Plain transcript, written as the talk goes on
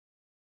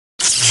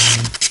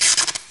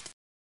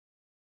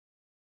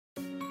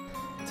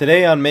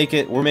Today on Make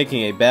It, we're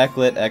making a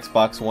backlit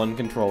Xbox One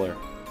controller.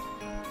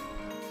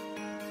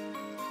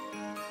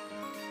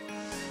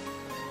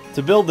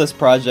 To build this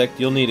project,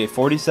 you'll need a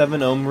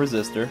 47 ohm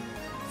resistor,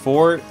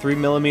 4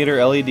 3mm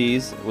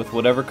LEDs with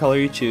whatever color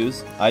you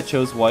choose. I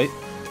chose white,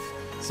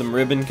 some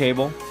ribbon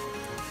cable,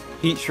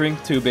 heat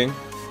shrink tubing,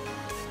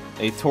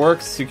 a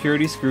Torx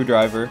security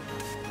screwdriver.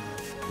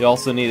 You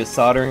also need a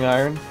soldering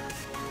iron,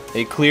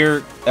 a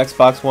clear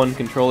Xbox One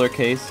controller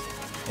case,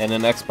 and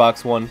an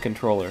Xbox One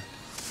controller.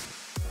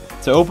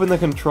 To open the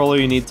controller,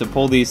 you need to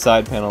pull these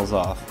side panels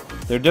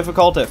off. They're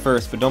difficult at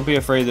first, but don't be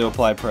afraid to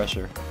apply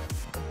pressure.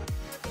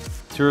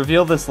 To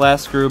reveal this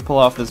last screw, pull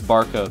off this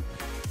barcode.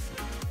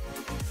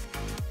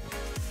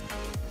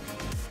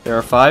 There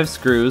are 5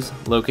 screws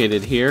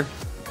located here,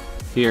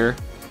 here,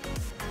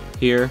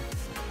 here,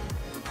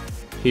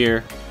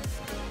 here,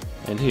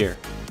 and here.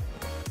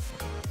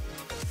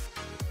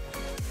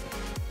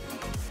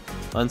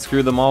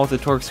 Unscrew them all with a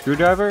Torx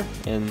screwdriver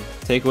and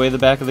take away the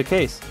back of the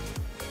case.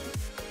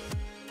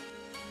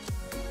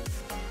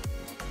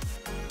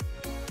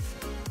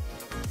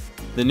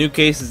 The new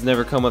cases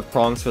never come with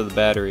prongs for the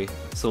battery,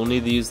 so we'll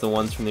need to use the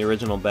ones from the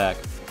original back.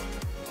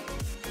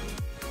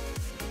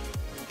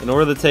 In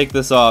order to take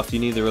this off, you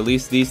need to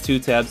release these 2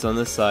 tabs on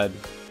this side,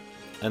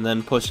 and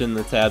then push in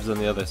the tabs on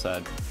the other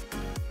side.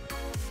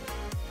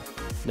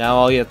 Now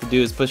all you have to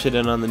do is push it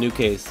in on the new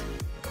case.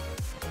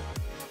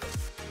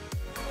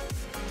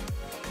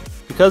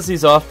 Because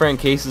these off-brand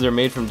cases are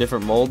made from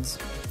different molds,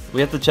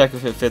 we have to check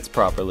if it fits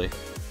properly.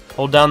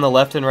 Hold down the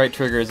left and right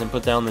triggers and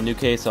put down the new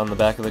case on the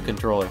back of the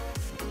controller.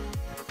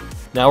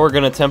 Now we're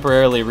going to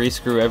temporarily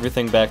re-screw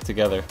everything back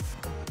together.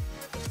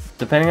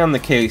 Depending on the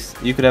case,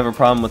 you could have a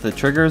problem with the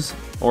triggers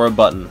or a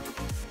button.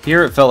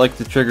 Here it felt like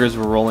the triggers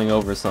were rolling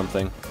over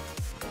something.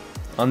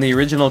 On the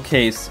original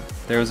case,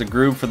 there was a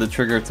groove for the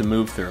trigger to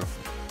move through.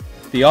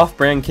 The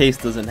off-brand case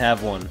doesn't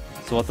have one,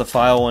 so we'll have to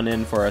file one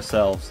in for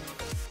ourselves.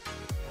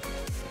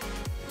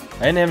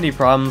 I didn't have any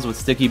problems with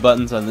sticky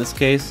buttons on this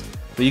case,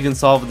 but you can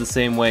solve it the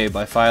same way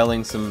by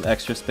filing some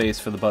extra space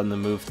for the button to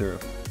move through.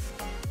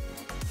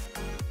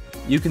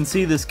 You can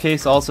see this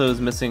case also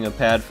is missing a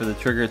pad for the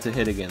trigger to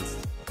hit against.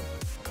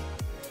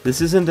 This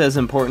isn't as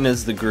important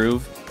as the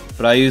groove,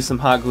 but I used some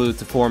hot glue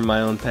to form my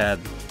own pad.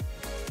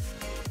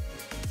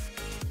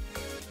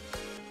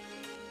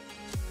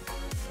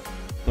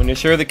 When you're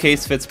sure the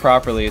case fits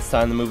properly, it's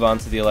time to move on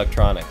to the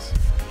electronics.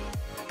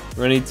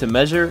 We're going to need to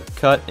measure,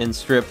 cut, and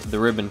strip the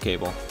ribbon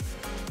cable.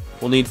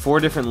 We'll need 4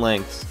 different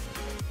lengths: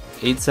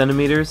 8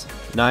 centimeters,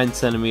 9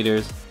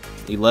 centimeters,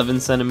 11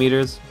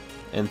 centimeters,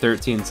 and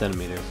 13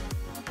 centimeters.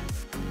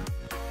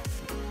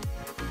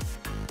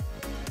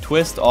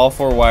 Twist all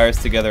 4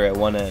 wires together at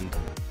one end.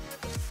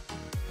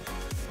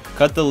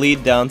 Cut the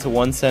lead down to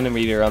 1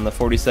 centimeter on the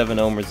 47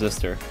 ohm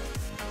resistor.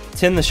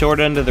 Tin the short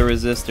end of the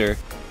resistor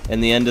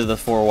and the end of the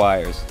 4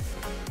 wires.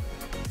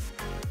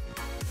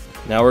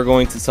 Now we're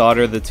going to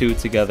solder the 2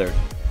 together.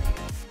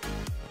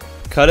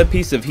 Cut a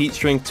piece of heat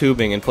shrink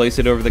tubing and place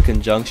it over the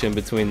junction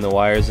between the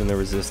wires and the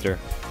resistor.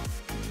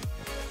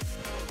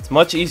 It's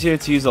much easier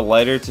to use a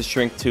lighter to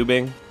shrink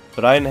tubing,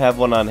 but I didn't have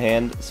one on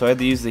hand, so I had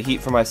to use the heat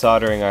from my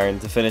soldering iron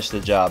to finish the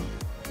job.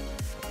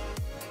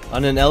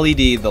 On an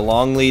LED, the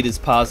long lead is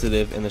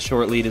positive and the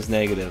short lead is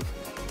negative.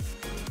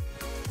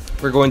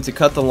 We're going to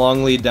cut the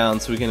long lead down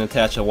so we can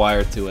attach a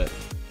wire to it.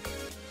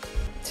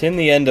 Tin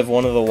the end of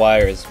one of the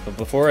wires, but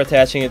before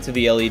attaching it to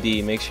the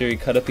LED, make sure you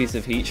cut a piece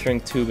of heat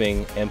shrink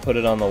tubing and put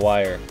it on the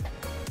wire.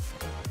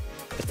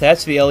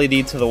 Attach the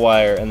LED to the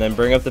wire and then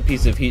bring up the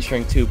piece of heat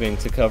shrink tubing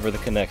to cover the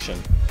connection.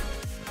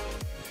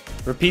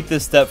 Repeat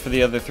this step for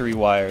the other 3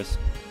 wires.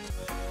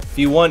 If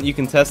you want, you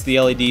can test the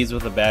LEDs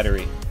with a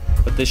battery,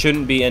 but there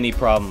shouldn't be any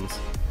problems.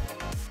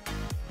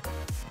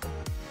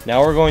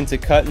 Now we're going to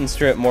cut and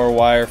strip more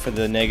wire for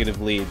the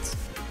negative leads.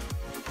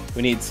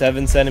 We need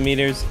 7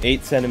 centimeters,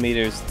 8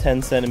 centimeters,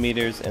 10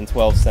 centimeters, and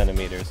 12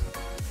 centimeters.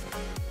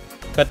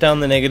 Cut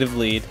down the negative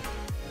lead,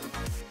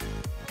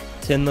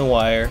 tin the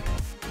wire,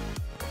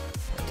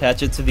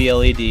 attach it to the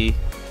LED,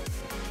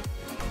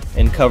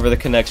 and cover the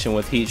connection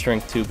with heat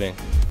shrink tubing.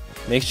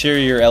 Make sure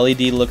your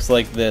LED looks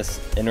like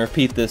this, and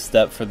repeat this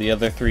step for the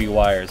other 3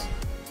 wires.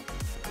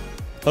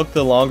 Hook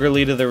the longer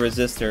lead of the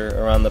resistor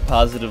around the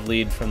positive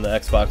lead from the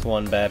Xbox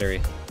One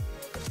battery.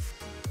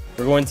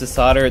 We're going to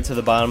solder it to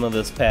the bottom of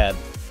this pad.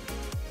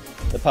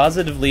 The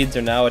positive leads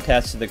are now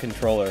attached to the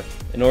controller.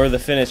 In order to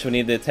finish, we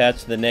need to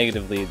attach the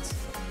negative leads.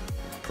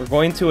 We're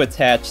going to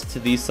attach to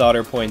these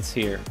solder points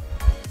here.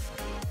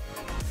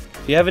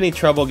 If you have any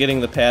trouble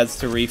getting the pads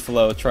to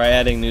reflow, try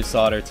adding new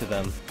solder to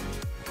them.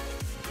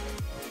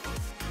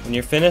 When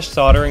you're finished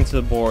soldering to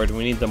the board,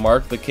 we need to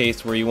mark the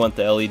case where you want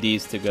the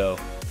LEDs to go.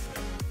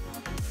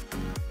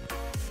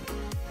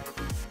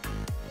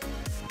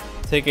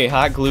 Take a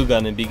hot glue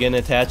gun and begin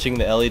attaching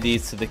the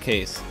LEDs to the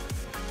case.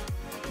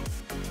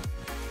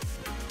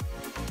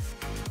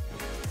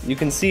 You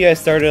can see I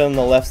started on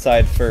the left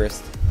side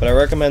first, but I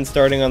recommend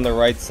starting on the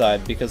right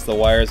side because the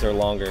wires are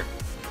longer.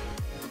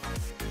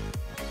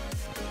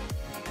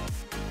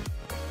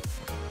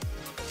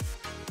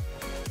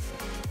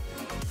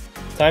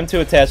 Time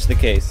to attach the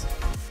case.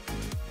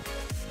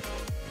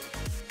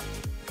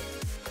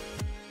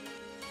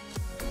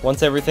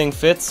 Once everything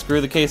fits, screw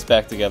the case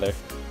back together.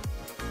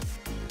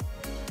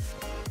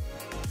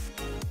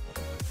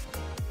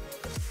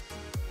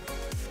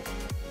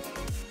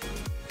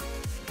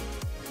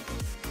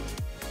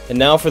 And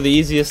now for the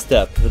easiest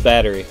step, the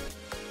battery.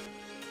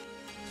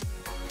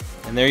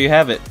 And there you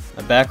have it,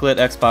 a backlit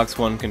Xbox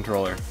One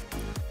controller.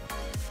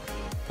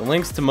 The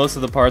links to most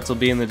of the parts will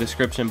be in the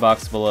description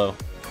box below.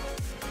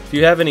 If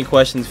you have any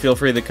questions, feel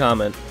free to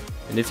comment.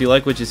 And if you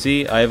like what you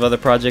see, I have other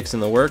projects in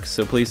the works,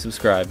 so please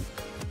subscribe.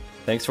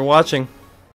 Thanks for watching.